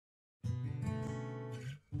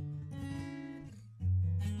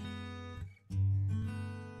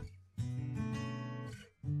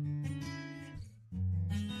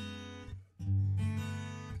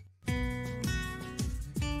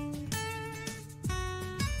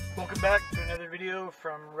back to another video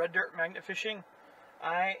from Red Dirt Magnet Fishing.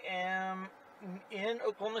 I am in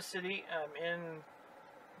Oklahoma City. I'm in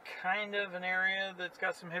kind of an area that's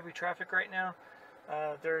got some heavy traffic right now.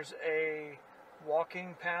 There's a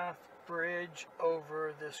walking path bridge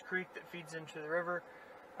over this creek that feeds into the river.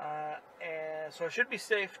 And so I should be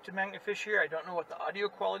safe to magnet fish here. I don't know what the audio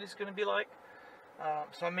quality is going to be like.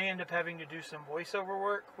 So I may end up having to do some voiceover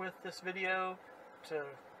work with this video to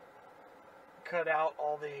cut out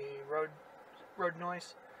all the road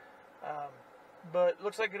noise. But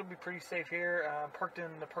looks like it'll be pretty safe here. I'm parked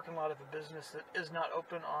in the parking lot of a business that is not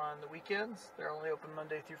open on the weekends. They're only open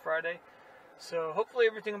Monday through Friday. So hopefully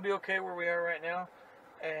everything will be okay where we are right now.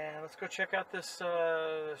 And let's go check out this,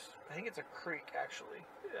 I think it's a creek actually.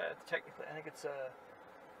 Technically, I think it's a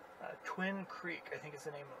Twin Creek, I think is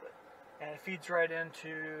the name of it. And it feeds right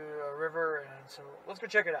into a river, and so let's go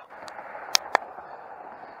check it out.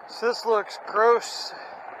 So this looks gross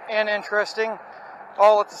and interesting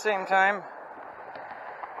all at the same time.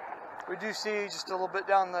 We do see just a little bit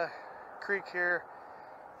down the creek here,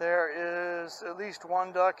 there is at least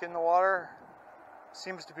one duck in the water.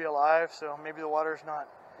 Seems to be alive, so maybe the water's not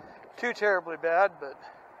too terribly bad, but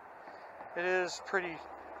it is pretty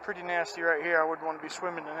nasty right here. I wouldn't want to be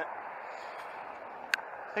swimming in it.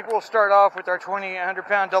 I think we'll start off with our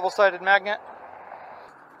 2,800-pound double-sided magnet.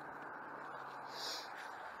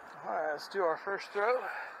 Alright, let's do our first throw.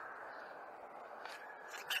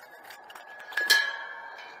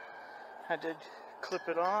 I did clip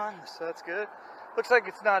it on, so that's good. Looks like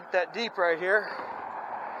it's not that deep right here.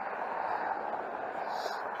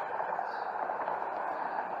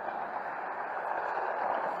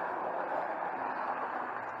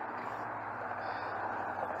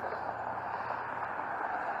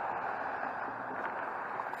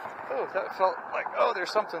 Oh, that felt like, oh,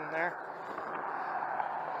 there's something there.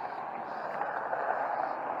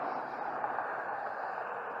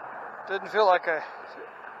 Didn't feel like I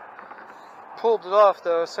pulled it off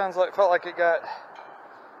though. Felt like it got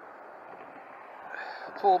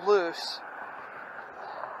pulled loose.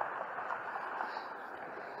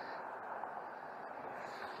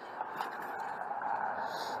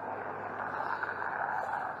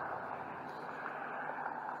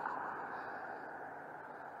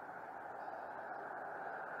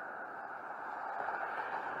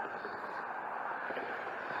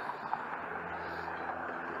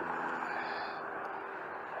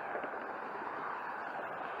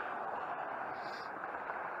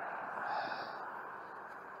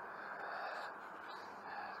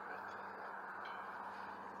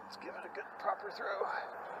 Let's give it a good proper throw.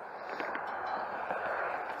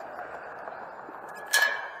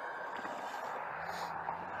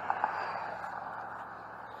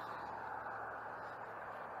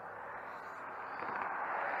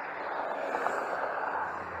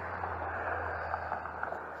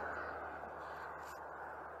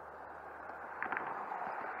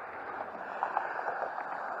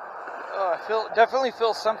 Oh, I definitely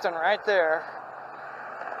feel something right there.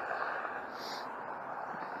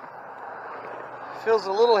 Feels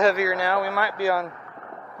a little heavier now. We might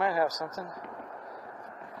have something.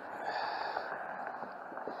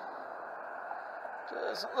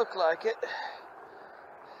 Doesn't look like it.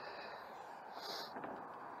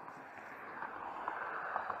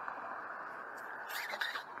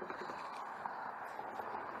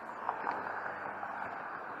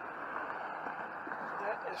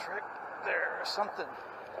 That is right there, something.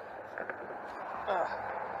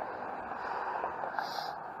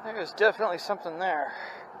 There's definitely something there.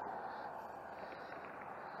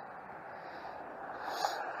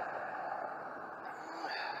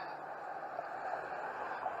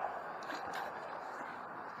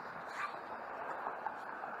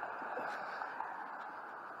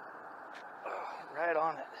 Right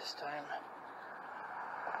on it this time.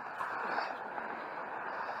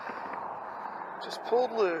 Just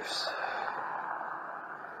pulled loose.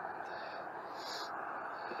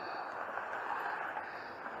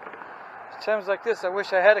 Times like this, I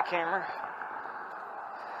wish I had a camera.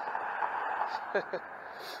 An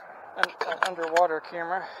underwater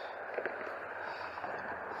camera.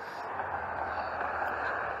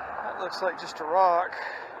 That looks like just a rock.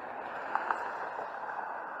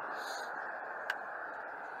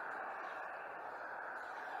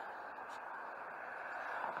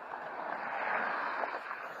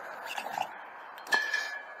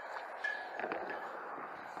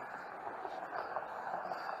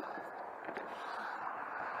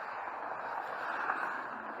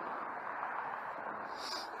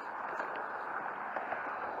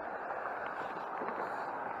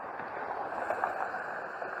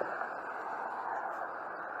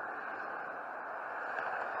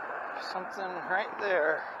 something right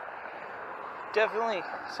there. Definitely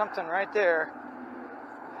something right there.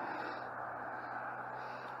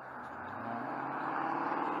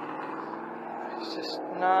 It's just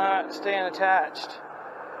not staying attached.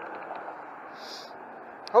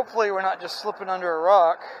 Hopefully we're not just slipping under a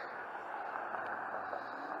rock.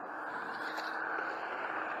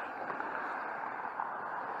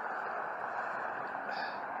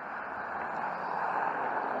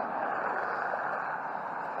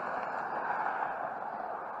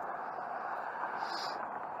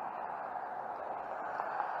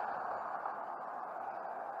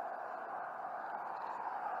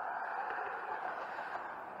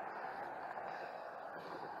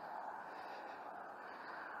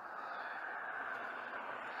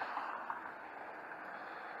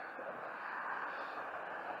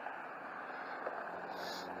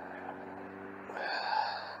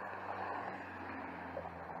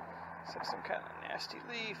 Looks like some kind of nasty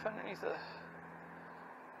leaf underneath a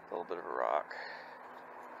little bit of a rock.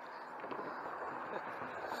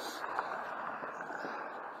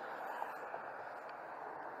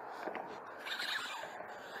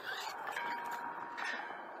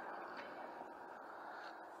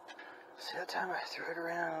 See, that time I threw it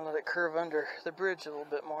around and let it curve under the bridge a little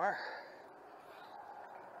bit more.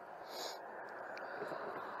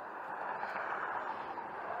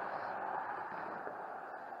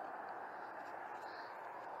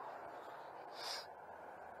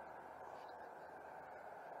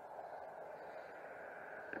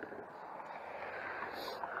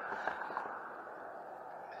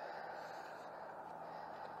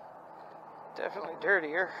 Definitely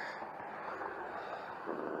dirtier.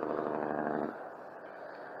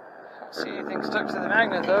 Don't see anything stuck to the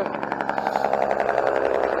magnet though.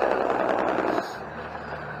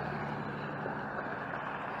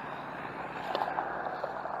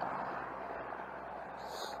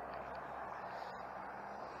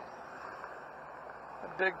 A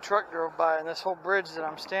big truck drove by and this whole bridge that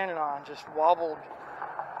I'm standing on just wobbled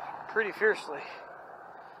pretty fiercely.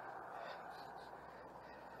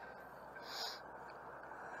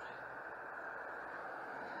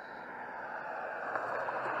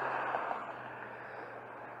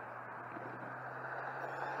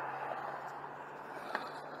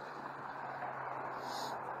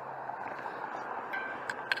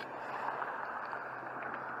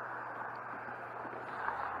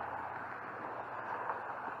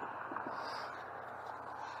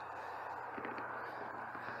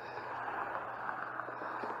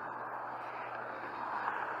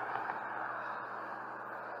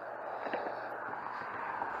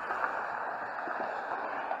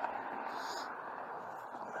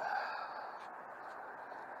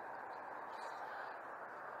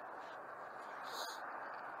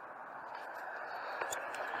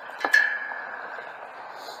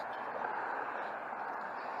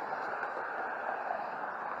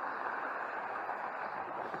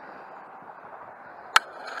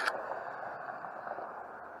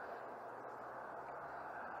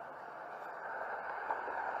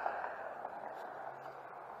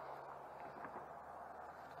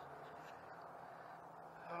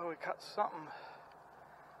 We caught something.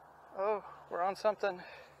 Oh, we're on something.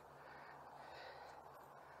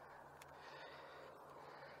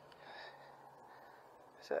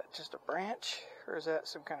 Is that just a branch or is that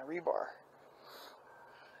some kind of rebar?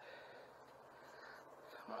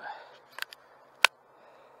 That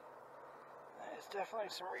is definitely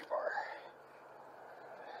some rebar.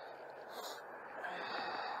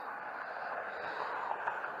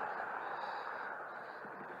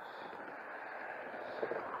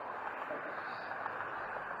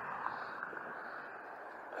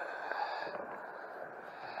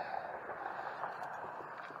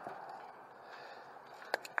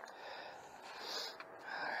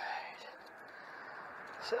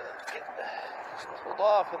 So get pulled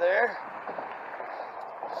off of there.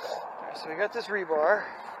 Alright, so we got this rebar.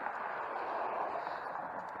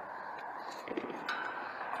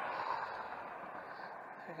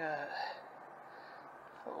 I got a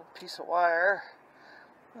little piece of wire.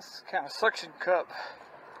 This is kind of suction cup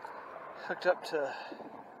hooked up to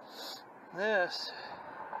this.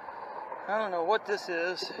 I don't know what this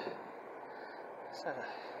is. Is that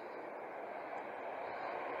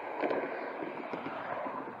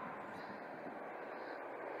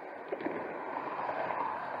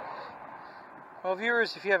Well,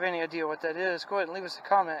 viewers, if you have any idea what that is, go ahead and leave us a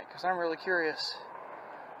comment, because I'm really curious.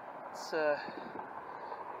 It's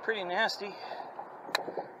pretty nasty.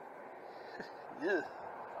 Yeah.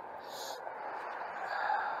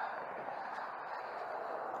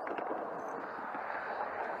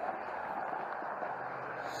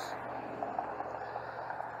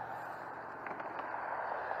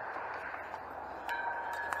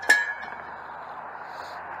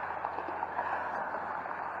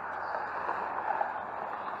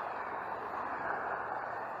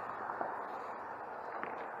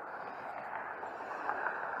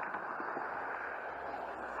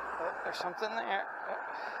 there's something there.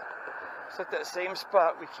 It's at that same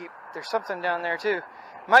spot we keep. There's something down there too.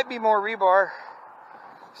 Might be more rebar.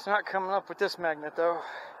 It's not coming up with this magnet though.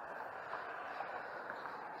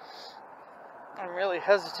 I'm really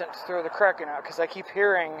hesitant to throw the Kraken out because I keep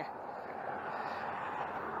hearing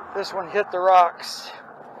this one hit the rocks.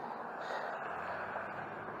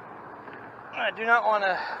 I do not want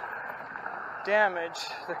to damage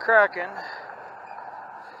the Kraken,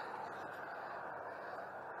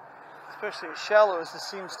 especially as shallow as this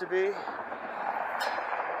seems to be.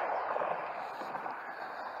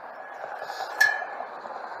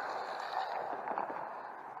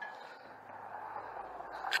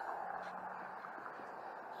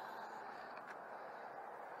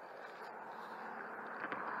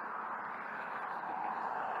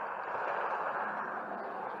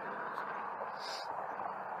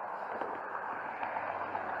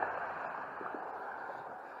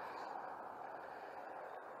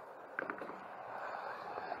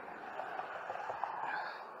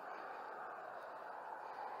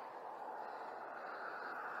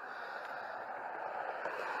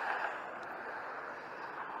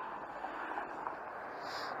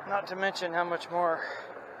 Not to mention how much more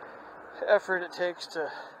effort it takes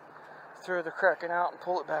to throw the Kraken out and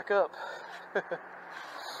pull it back up. A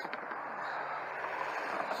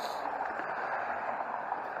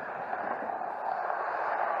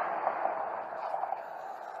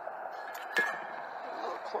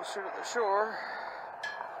little closer to the shore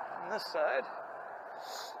on this side.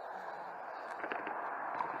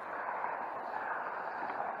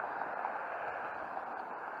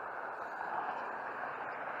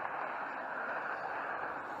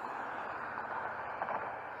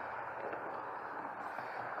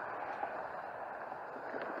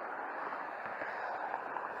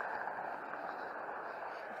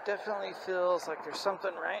 Definitely feels like there's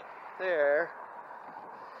something right there.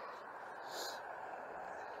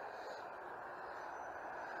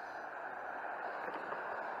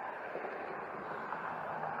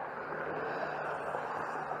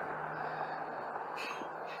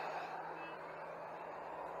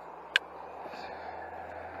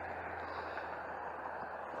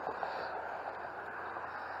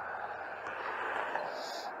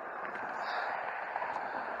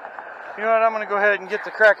 You know what, I'm going to go ahead and get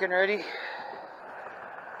the Kraken ready.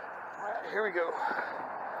 Alright, here we go.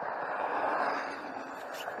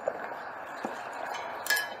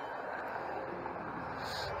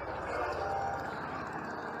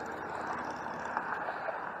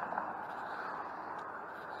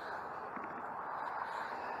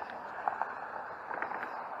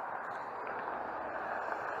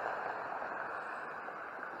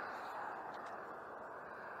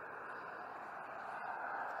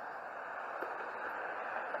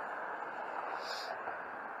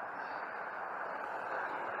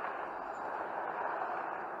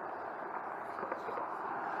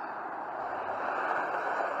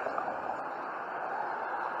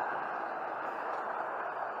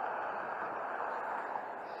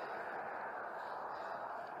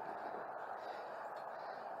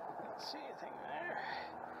 See anything there?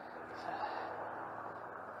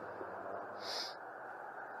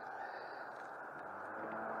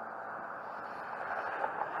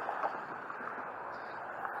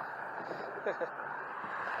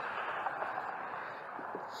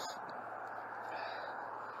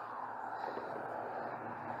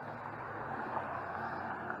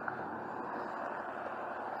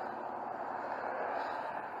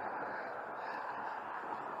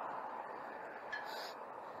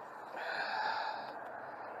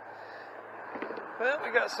 Well,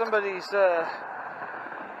 we got somebody's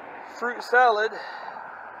fruit salad.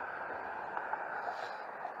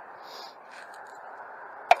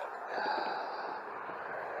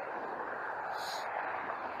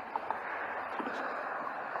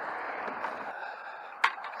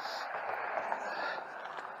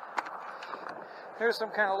 There's some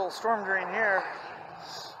kind of little storm drain here.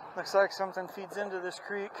 Looks like something feeds into this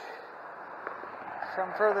creek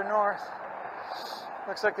from further north.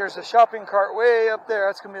 Looks like there's a shopping cart way up there.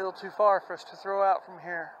 That's going to be a little too far for us to throw out from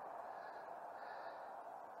here.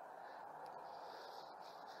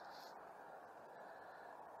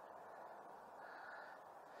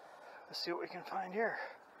 Let's see what we can find here.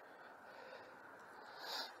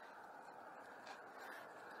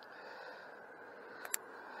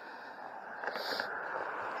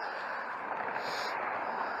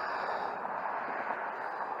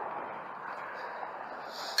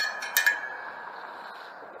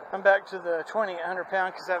 I'm back to the 20 at 100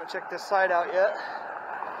 pound because I haven't checked this side out yet.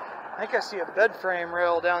 I think I see a bed frame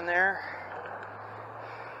rail down there.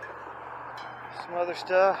 Some other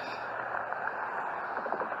stuff.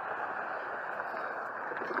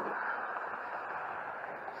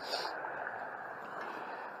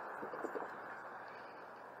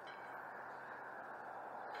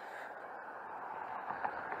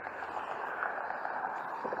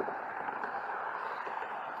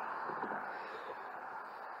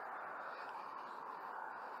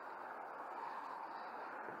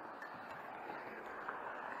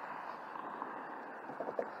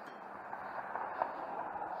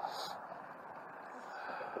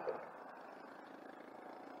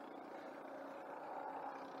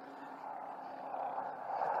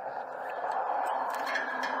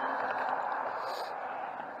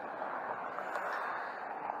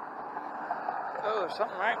 Oh, there's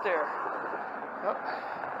something right there. Oh.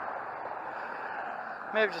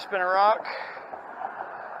 May have just been a rock.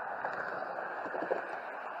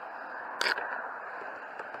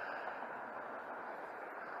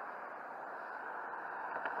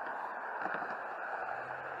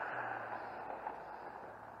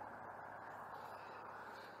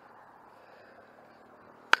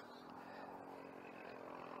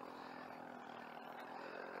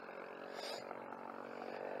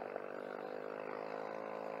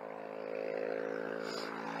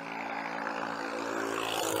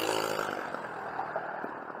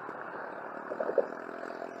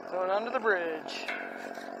 Throw it under the bridge.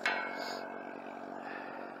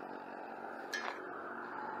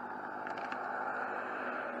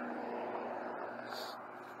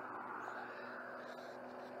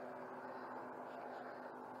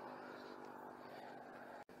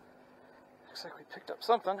 Looks like we picked up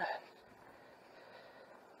something.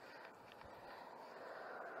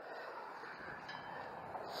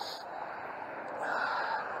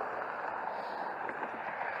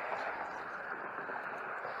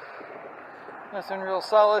 Nothing real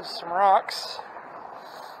solid, some rocks.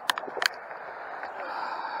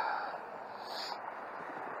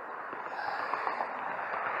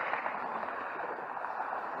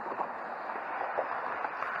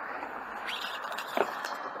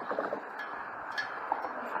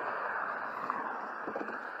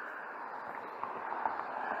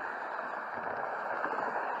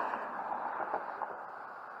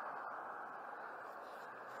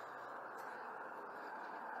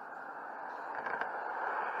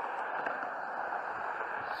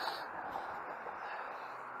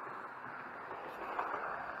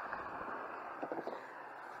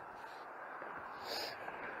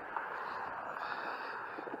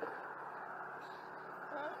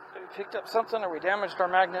 Picked up something, or we damaged our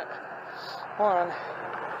magnet. One.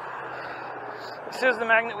 This is the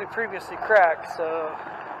magnet we previously cracked, so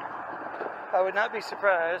I would not be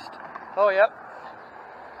surprised. Oh, yep.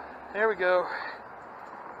 There we go.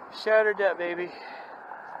 Shattered that baby.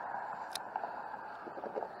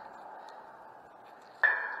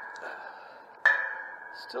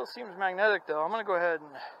 Still seems magnetic though. I'm going to go ahead and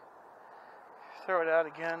throw it out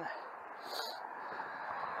again.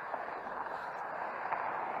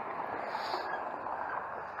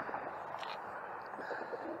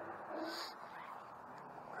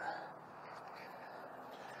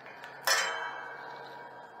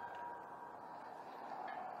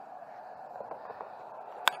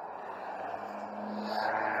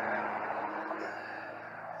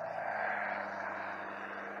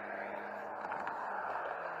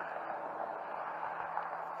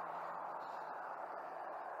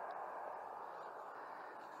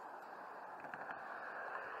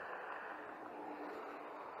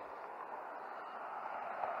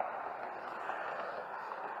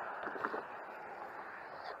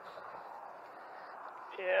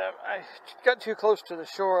 Yeah, I got too close to the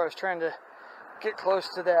shore. I was trying to get close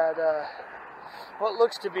to that, what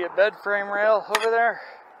looks to be a bed frame rail over there,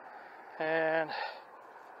 and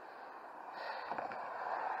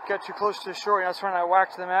got too close to the shore, and that's when I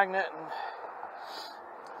whacked the magnet. And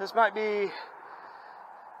this might be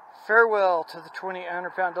farewell to the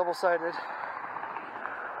 2,800-pound double-sided.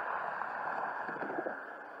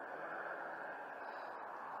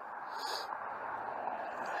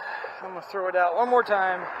 I'm going to throw it out one more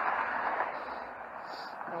time,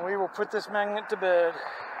 and we will put this magnet to bed.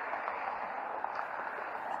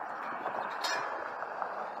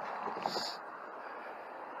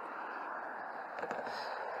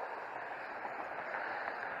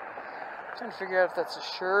 Trying to figure out if that's a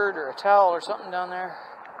shirt or a towel or something down there.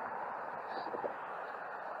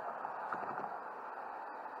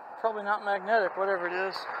 Probably not magnetic, whatever it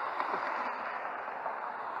is.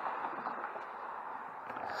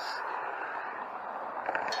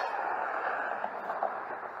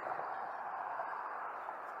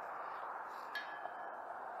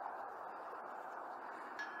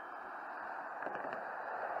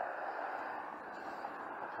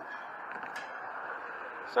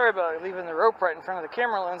 Sorry about leaving the rope right in front of the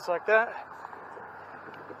camera lens like that.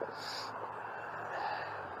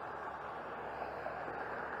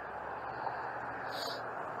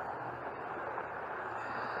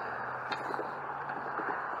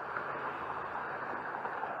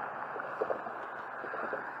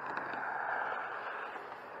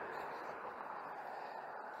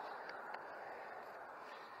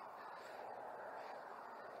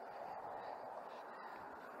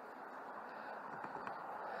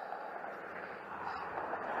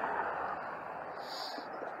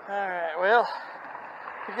 Alright, well,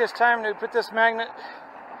 I think it's time to put this magnet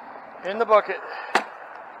in the bucket.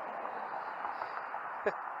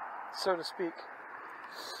 so to speak.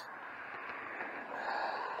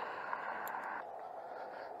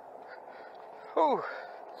 Oh,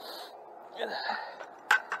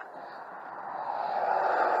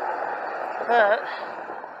 that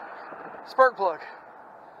spark plug.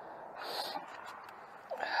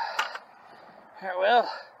 Alright,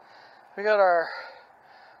 well, we got our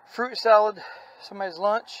fruit salad, somebody's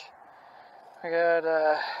lunch. I got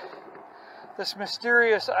this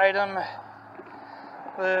mysterious item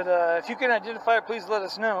that if you can identify it, please let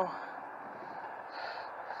us know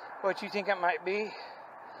what you think it might be.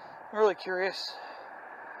 I'm really curious.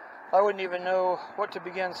 I wouldn't even know what to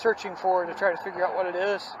begin searching for to try to figure out what it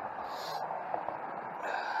is.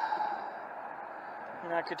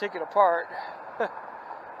 And I could take it apart, but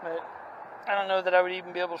I don't know that I would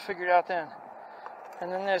even be able to figure it out then.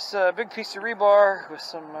 And then this big piece of rebar with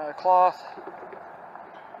some cloth.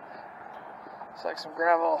 It's like some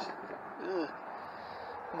gravel,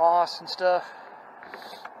 moss and stuff.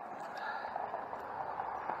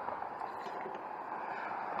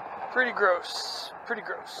 Pretty gross, pretty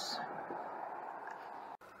gross.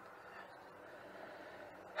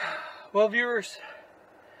 Well, viewers,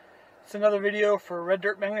 it's another video for Red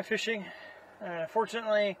Dirt Magnet Fishing.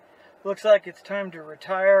 Fortunately, it looks like it's time to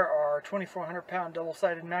retire our 2,400 pound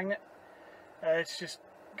double-sided magnet. It's just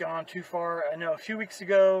gone too far. I know a few weeks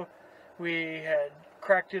ago we had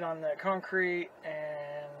cracked it on the concrete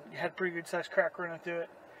and had a pretty good sized crack running through it.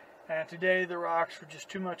 And today the rocks were just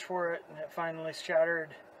too much for it and it finally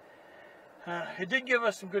shattered. It did give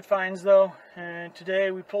us some good finds though, and today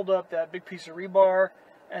we pulled up that big piece of rebar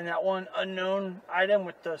and that one unknown item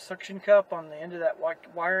with the suction cup on the end of that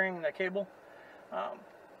wiring, that cable.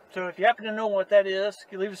 So if you happen to know what that is,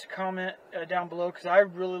 you leave us a comment down below, because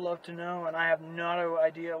I'd really love to know, and I have no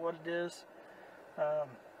idea what it is.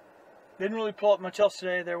 Didn't really pull up much else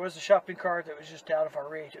today. There was a shopping cart that was just out of our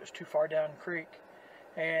reach. It was too far down the creek,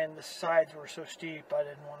 and the sides were so steep I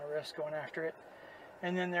didn't want to risk going after it.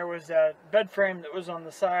 And then there was that bed frame that was on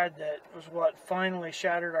the side that was what finally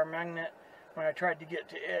shattered our magnet when I tried to get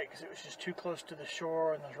to it, because it was just too close to the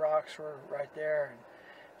shore and those rocks were right there. And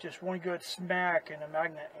just one good smack in a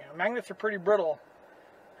magnet. You know, magnets are pretty brittle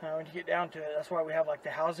when you get down to it. That's why we have like the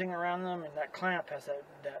housing around them, and that clamp has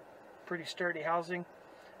that pretty sturdy housing.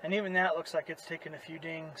 And even that looks like it's taken a few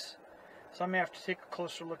dings. So I may have to take a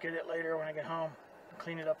closer look at it later when I get home and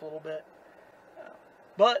clean it up a little bit.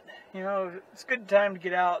 But, you know, it's a good time to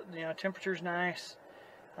get out. You know, temperature's nice.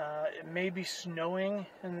 It may be snowing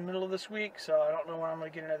in the middle of this week, so I don't know when I'm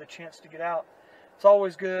going to get another chance to get out. It's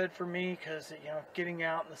always good for me because, you know, getting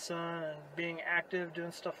out in the sun and being active,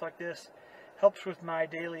 doing stuff like this, helps with my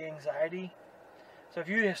daily anxiety. So if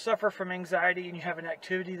you suffer from anxiety and you have an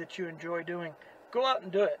activity that you enjoy doing, go out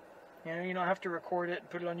and do it. You know, you don't have to record it and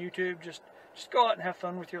put it on YouTube. Just go out and have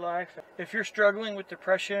fun with your life. If you're struggling with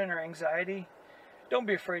depression or anxiety, don't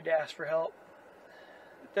be afraid to ask for help.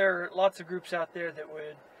 There are lots of groups out there that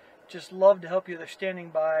would just love to help you. They're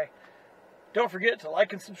standing by. Don't forget to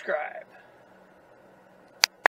like and subscribe.